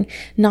nerve-wracking,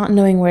 not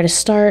knowing where to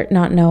start,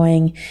 not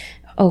knowing,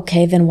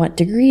 okay, then what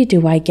degree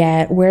do I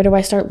get? Where do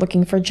I start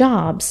looking for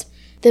jobs?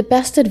 The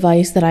best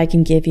advice that I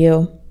can give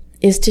you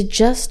is to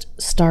just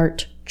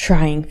start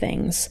trying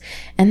things.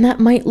 And that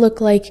might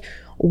look like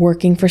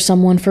working for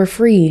someone for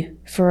free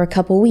for a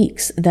couple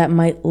weeks. That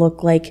might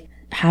look like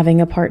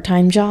having a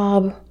part-time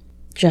job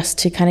just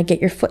to kind of get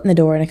your foot in the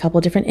door in a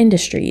couple different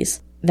industries.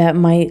 That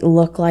might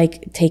look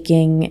like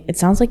it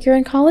sounds like you're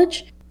in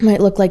college. It might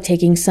look like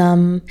taking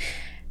some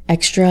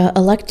extra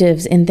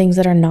electives in things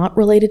that are not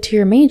related to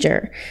your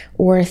major,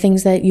 or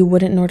things that you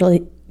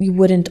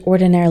wouldn't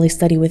ordinarily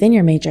study within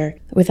your major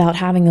without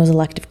having those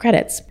elective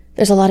credits.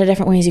 There's a lot of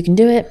different ways you can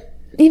do it.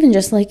 Even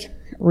just like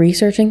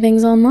researching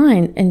things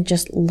online and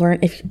just learn.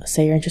 If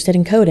say you're interested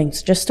in coding,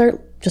 so just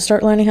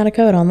start learning how to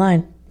code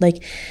online.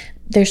 Like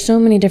there's so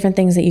many different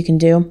things that you can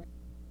do,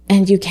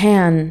 and you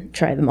can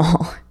try them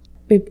all.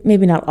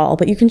 Maybe not all,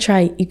 but you can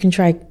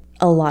try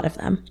a lot of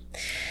them.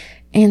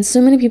 And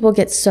so many people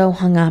get so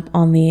hung up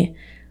on the,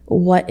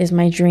 what is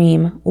my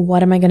dream?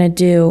 What am I going to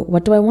do?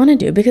 What do I want to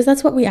do? Because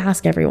that's what we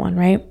ask everyone,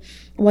 right?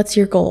 What's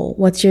your goal?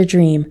 What's your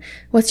dream?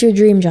 What's your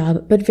dream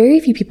job? But very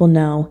few people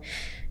know.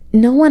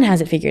 No one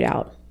has it figured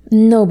out.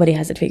 Nobody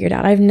has it figured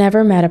out. I've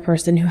never met a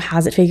person who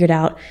has it figured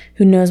out,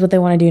 who knows what they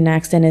want to do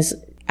next and is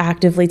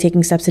actively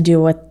taking steps to do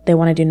what they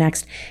want to do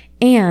next.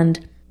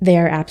 And they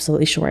are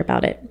absolutely sure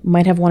about it.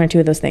 Might have one or two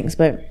of those things,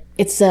 but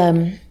it's,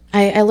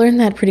 I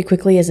learned that pretty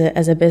quickly as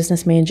a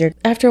business major.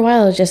 After a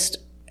while,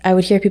 I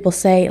would hear people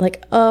say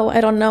like, oh, I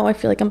don't know. I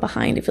feel like I'm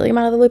behind. I feel like I'm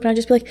out of the loop. And I'd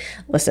just be like,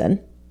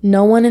 listen,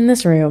 no one in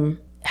this room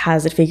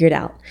has it figured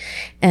out.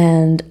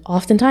 And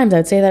oftentimes I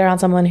would say that around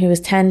someone who is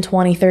 10,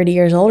 20, 30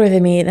 years older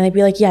than me. And they'd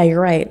be like, yeah,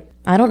 you're right.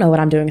 I don't know what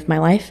I'm doing with my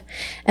life.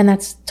 And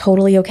that's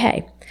totally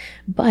okay.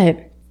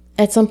 But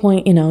at some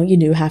point, you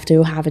do have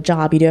to have a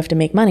job. You do have to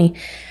make money.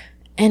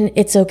 And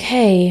it's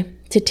okay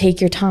to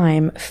take your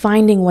time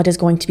finding what is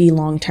going to be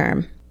long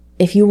term.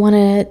 If you want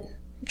to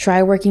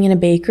try working in a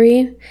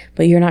bakery,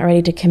 but you're not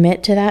ready to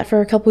commit to that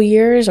for a couple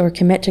years or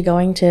commit to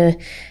going to,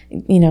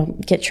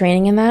 get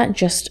training in that,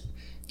 just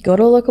go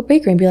to a local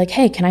bakery and be like,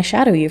 hey, can I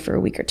shadow you for a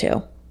week or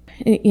two?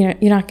 You're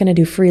not going to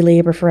do free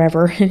labor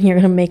forever, and you're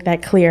going to make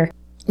that clear.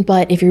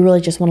 But if you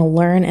really just want to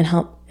learn and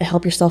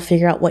help yourself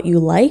figure out what you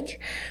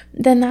like,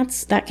 then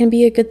that can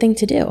be a good thing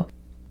to do.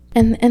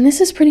 And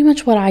this is pretty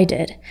much what I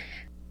did.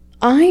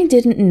 I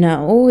didn't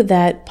know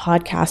that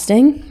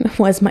podcasting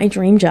was my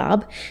dream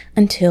job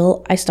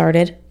until I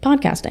started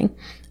podcasting.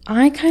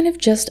 I kind of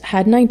just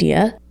had an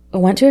idea. I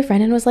went to a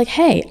friend and was like,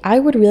 hey, I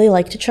would really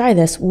like to try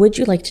this. Would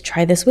you like to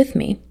try this with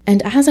me?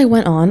 And as I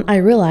went on, I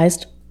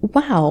realized,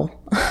 wow,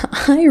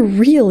 I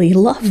really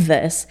love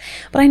this.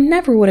 But I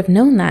never would have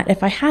known that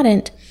if I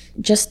hadn't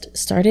just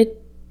started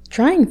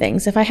trying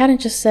things. If I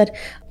hadn't just said,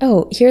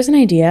 oh, here's an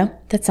idea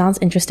that sounds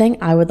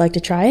interesting. I would like to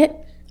try it.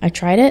 I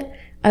tried it.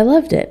 I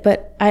loved it,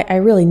 but I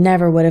really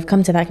never would have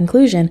come to that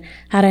conclusion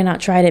had I not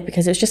tried it,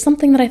 because it was just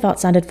something that I thought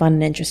sounded fun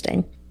and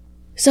interesting.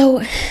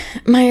 So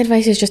my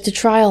advice is just to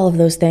try all of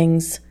those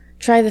things.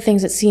 Try the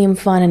things that seem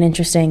fun and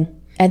interesting.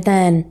 And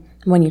then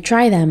when you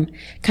try them,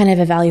 kind of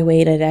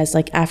evaluate it as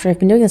like, after I've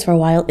been doing this for a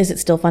while, is it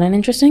still fun and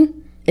interesting?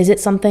 Is it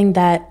something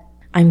that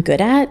I'm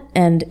good at?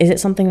 And is it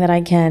something that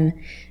I can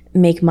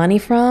make money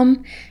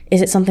from?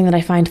 Is it something that I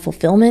find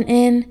fulfillment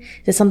in?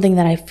 Is it something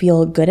that I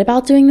feel good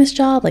about doing this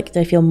job? Like, do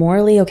I feel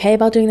morally okay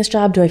about doing this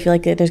job? Do I feel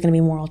like there's going to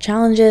be moral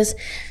challenges?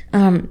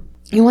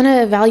 You want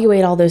to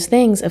evaluate all those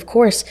things, of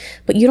course,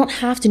 but you don't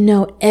have to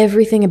know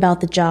everything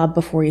about the job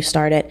before you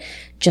start it.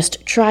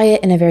 Just try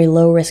it in a very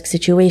low risk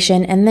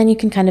situation, and then you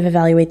can kind of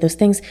evaluate those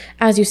things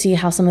as you see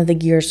how some of the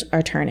gears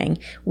are turning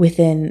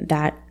within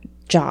that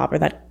job or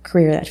that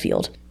career, that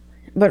field.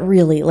 But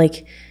really,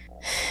 like,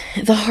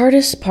 the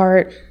hardest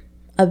part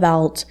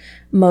about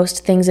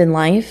most things in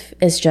life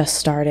is just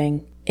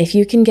starting. If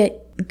you can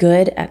get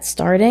good at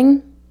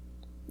starting,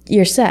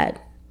 you're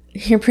set.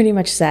 You're pretty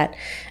much set.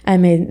 I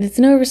mean, it's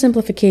an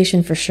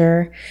oversimplification for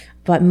sure,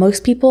 but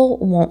most people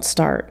won't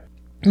start.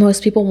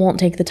 Most people won't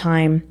take the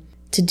time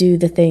to do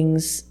the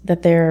things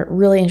that they're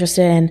really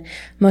interested in.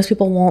 Most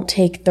people won't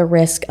take the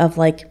risk of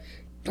like,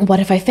 what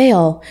if I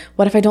fail?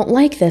 What if I don't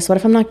like this? What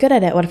if I'm not good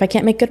at it? What if I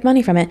can't make good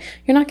money from it?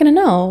 You're not going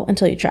to know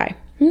until you try.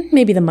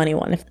 Maybe the money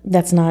one, if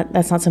that's not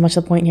so much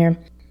the point here.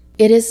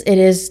 It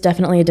is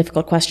definitely a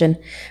difficult question,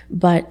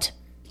 but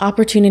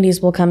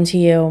opportunities will come to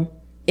you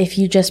if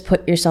you just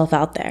put yourself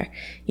out there.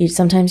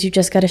 Sometimes you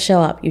just got to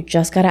show up. You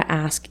just got to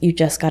ask. You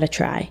just got to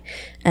try.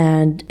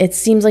 And it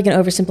seems like an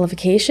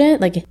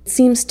oversimplification. Like, it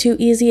seems too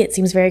easy. It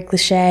seems very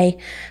cliche,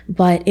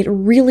 but it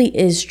really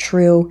is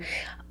true.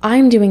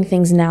 I'm doing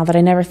things now that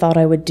I never thought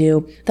I would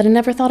do, that I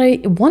never thought I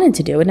wanted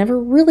to do. It never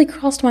really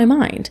crossed my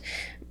mind,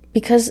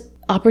 because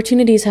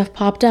opportunities have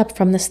popped up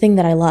from this thing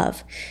that I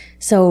love.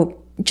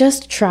 So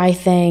just try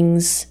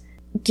things,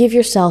 give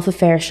yourself a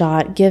fair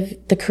shot, give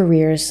the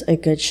careers a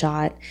good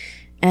shot,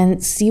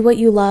 and see what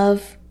you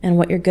love and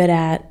what you're good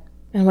at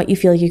and what you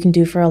feel like you can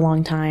do for a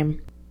long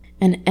time.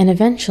 And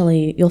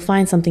eventually you'll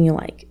find something you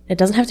like. It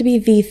doesn't have to be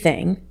the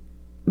thing,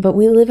 but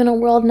we live in a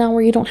world now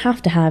where you don't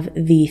have to have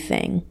the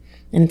thing.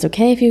 And it's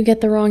okay if you get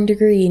the wrong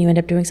degree and you end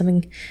up doing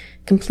something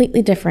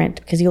completely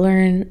different, because you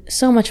learn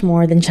so much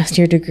more than just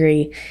your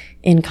degree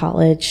in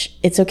college.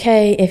 It's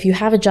okay if you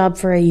have a job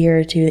for a year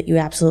or two that you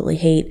absolutely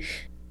hate.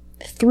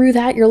 Through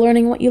that, you're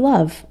learning what you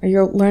love, or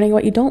you're learning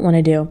what you don't want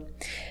to do.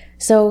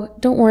 So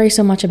don't worry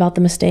so much about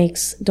the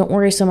mistakes. Don't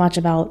worry so much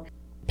about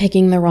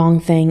picking the wrong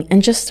thing,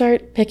 and just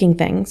start picking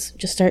things.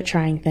 Just start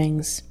trying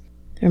things.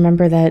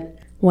 Remember that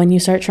when you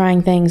start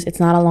trying things, it's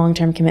not a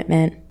long-term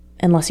commitment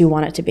unless you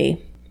want it to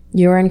be.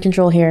 You're in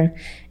control here,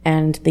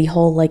 and the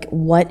whole, like,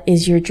 what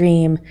is your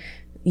dream?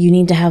 You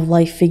need to have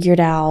life figured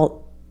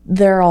out.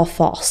 They're all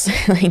false.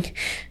 Like,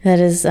 that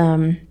is,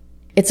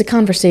 it's a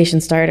conversation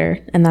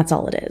starter, and that's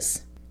all it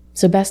is.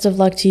 So best of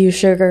luck to you,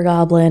 Sugar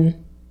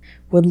Goblin.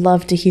 Would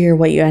love to hear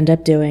what you end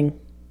up doing.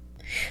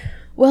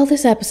 Well,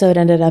 this episode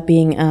ended up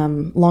being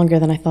longer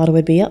than I thought it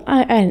would be.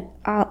 I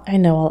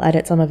know I'll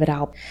edit some of it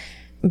out.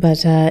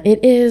 But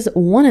it is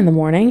 1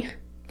 a.m.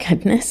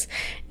 Goodness.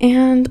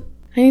 And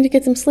I need to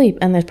get some sleep.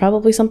 And there's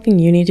probably something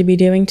you need to be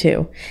doing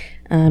too.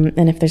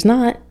 And if there's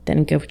not,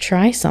 then go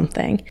try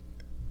something.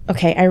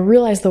 Okay, I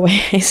realized the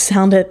way I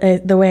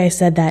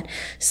said that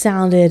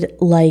sounded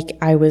like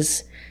I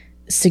was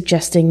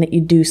suggesting that you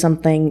do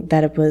something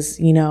that it was,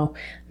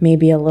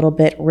 maybe a little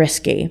bit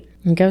risky.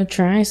 Go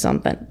try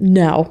something.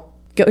 No.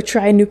 Go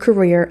try a new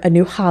career, a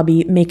new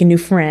hobby, make a new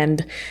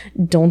friend.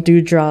 Don't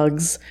do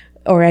drugs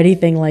or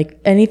anything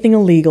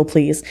illegal,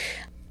 please.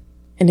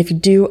 And if you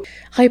do,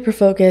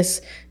 Hyperfocus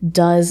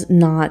does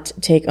not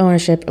take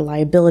ownership or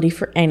liability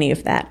for any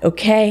of that,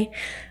 okay?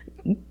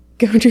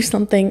 Go do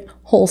something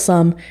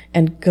wholesome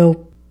and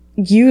go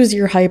use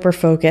your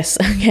Hyperfocus,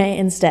 okay,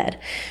 instead.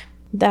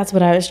 That's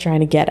what I was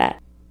trying to get at.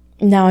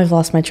 Now I've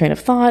lost my train of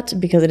thought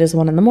because it is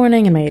 1 a.m.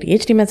 and my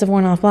ADHD meds have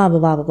worn off, blah, blah,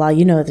 blah, blah, blah.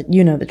 You know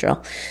the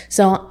drill.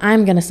 So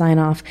I'm going to sign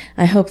off.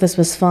 I hope this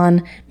was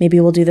fun. Maybe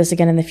we'll do this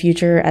again in the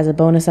future as a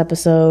bonus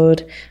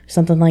episode,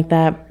 something like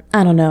that.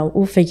 I don't know.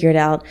 We'll figure it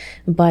out.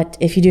 But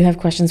if you do have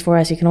questions for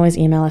us, you can always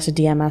email us or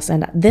DM us.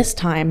 And this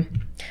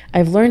time,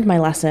 I've learned my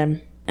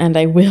lesson, and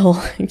I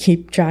will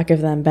keep track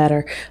of them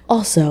better.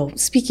 Also,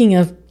 speaking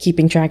of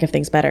keeping track of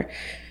things better,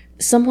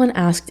 someone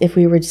asked if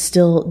we were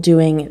still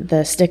doing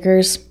the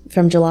stickers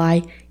from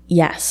July.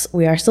 Yes,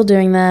 we are still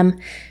doing them.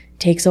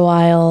 Takes a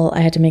while.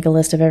 I had to make a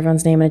list of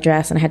everyone's name and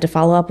address, and I had to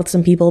follow up with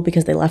some people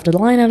because they left a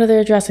line out of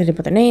their address. I had to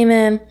put their name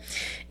in.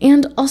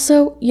 And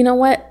also, you know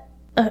what?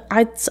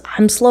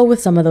 I'm slow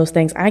with some of those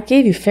things. I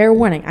gave you fair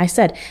warning. I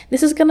said,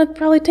 this is going to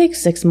probably take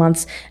 6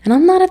 months, and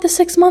I'm not at the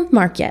 6-month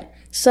mark yet.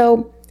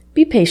 So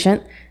be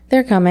patient.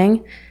 They're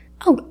coming.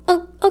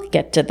 I'll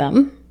get to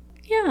them.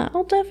 Yeah,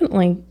 I'll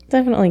definitely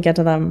get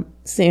to them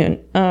soon.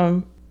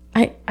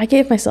 I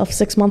gave myself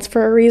 6 months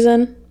for a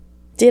reason.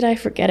 Did I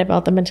forget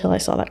about them until I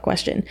saw that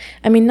question?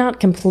 I mean, not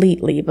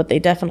completely, but they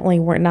definitely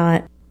were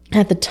not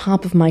at the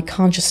top of my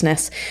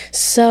consciousness.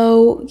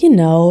 So,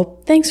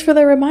 thanks for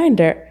the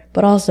reminder,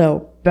 but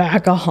also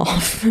back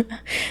off.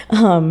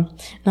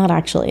 Not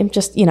actually,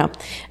 just,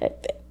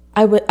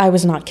 I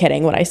was not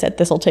kidding when I said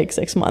this will take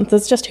 6 months.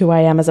 It's just who I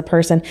am as a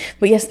person.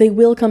 But yes, they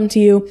will come to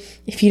you.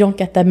 If you don't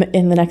get them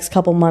in the next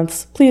couple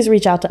months, please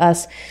reach out to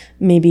us.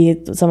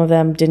 Maybe some of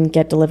them didn't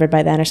get delivered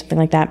by then or something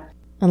like that.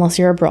 Unless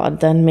you're abroad,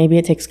 then maybe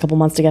it takes a couple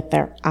months to get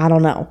there. I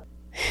don't know.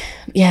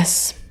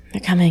 Yes,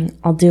 they're coming.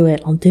 I'll do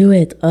it.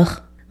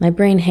 Ugh. My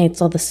brain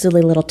hates all the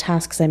silly little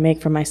tasks I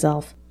make for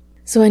myself.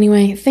 So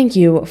anyway, thank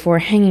you for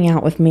hanging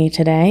out with me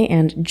today,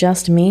 and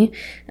just me.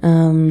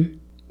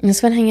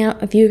 It's fun hanging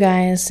out with you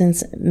guys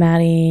since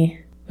Maddie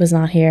was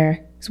not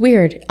here. It's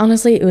weird.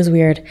 Honestly, it was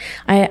weird.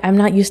 I'm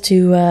not used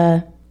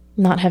to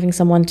not having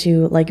someone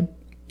to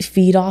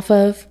feed off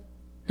of,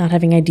 not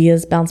having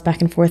ideas bounce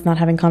back and forth, not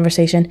having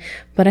conversation.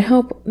 But I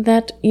hope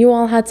that you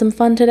all had some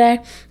fun today.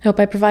 I hope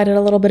I provided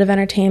a little bit of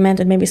entertainment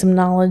and maybe some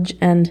knowledge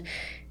and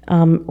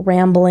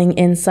rambling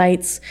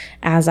insights,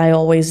 as I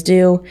always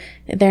do.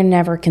 They're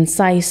never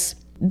concise.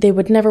 They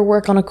would never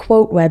work on a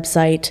quote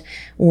website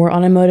or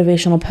on a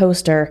motivational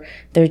poster.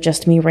 They're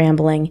just me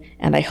rambling,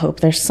 and I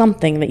hope there's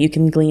something that you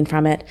can glean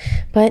from it.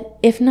 But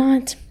if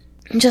not,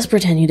 just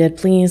pretend you did,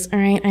 please. All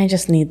right, I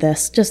just need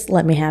this. Just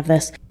let me have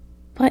this.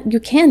 But you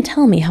can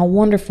tell me how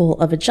wonderful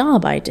of a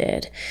job I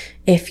did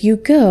if you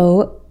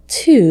go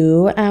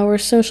to our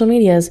social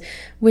medias,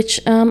 which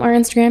our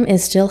Instagram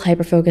is still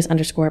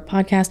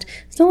hyperfocus_podcast.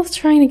 Still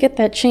trying to get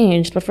that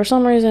changed, but for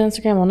some reason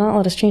Instagram will not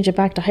let us change it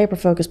back to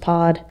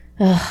hyperfocuspod.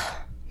 Ugh,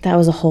 that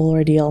was a whole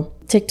ordeal.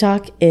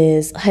 TikTok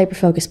is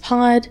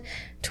hyperfocuspod.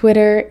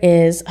 Twitter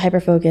is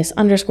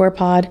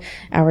hyperfocus_pod.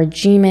 Our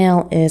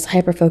Gmail is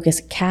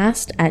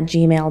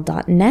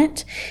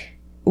hyperfocuscast@gmail.net.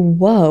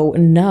 Whoa,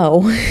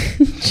 no.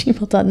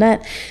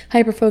 gmail.net.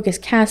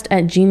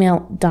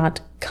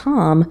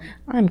 hyperfocuscast@gmail.com.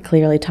 I'm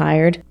clearly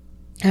tired.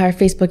 Our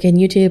Facebook and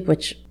YouTube,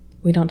 which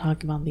we don't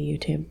talk about the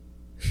YouTube.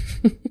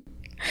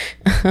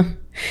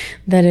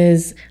 That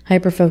is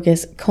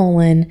Hyperfocus: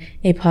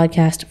 a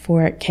podcast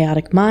for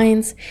chaotic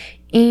minds.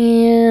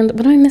 And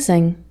what am I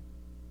missing?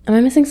 Am I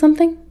missing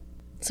something?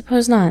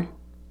 Suppose not.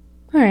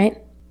 All right.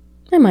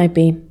 I might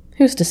be.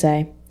 Who's to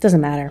say?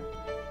 Doesn't matter.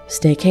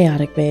 Stay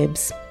chaotic,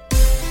 babes.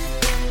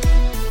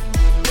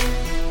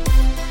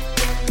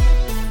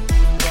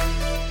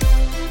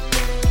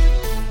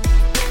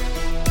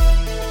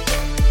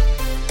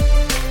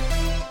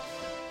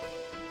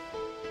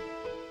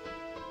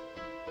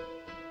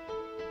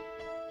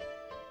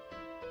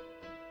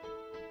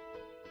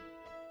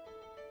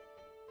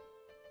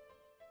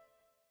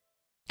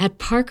 At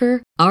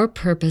Parker, our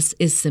purpose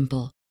is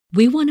simple.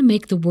 We want to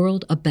make the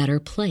world a better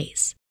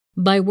place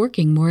by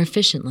working more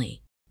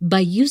efficiently, by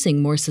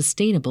using more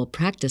sustainable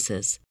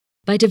practices,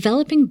 by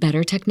developing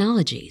better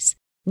technologies.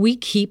 We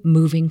keep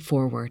moving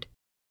forward.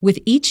 With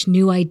each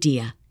new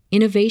idea,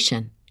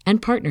 innovation,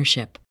 and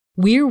partnership,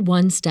 we're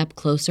one step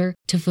closer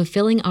to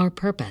fulfilling our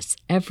purpose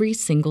every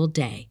single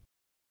day.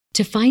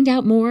 To find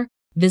out more,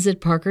 visit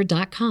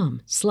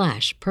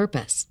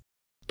parker.com/purpose.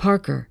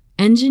 Parker,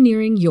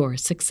 engineering your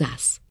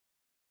success.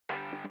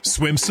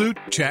 Swimsuit?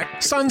 Check.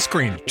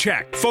 Sunscreen?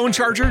 Check. Phone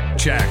charger?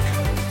 Check.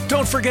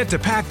 Don't forget to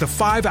pack the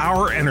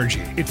 5-Hour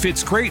Energy. It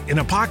fits great in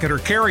a pocket or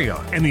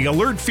carry-on, and the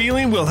alert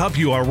feeling will help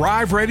you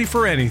arrive ready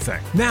for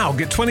anything. Now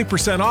get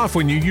 20% off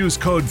when you use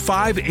code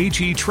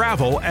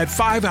 5HETRAVEL at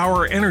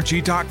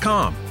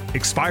 5hourenergy.com.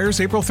 Expires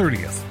April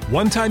 30th.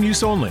 One-time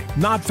use only.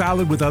 Not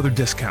valid with other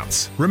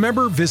discounts.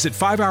 Remember, visit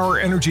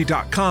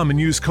 5hourenergy.com and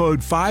use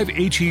code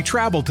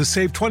 5HETRAVEL to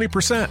save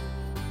 20%.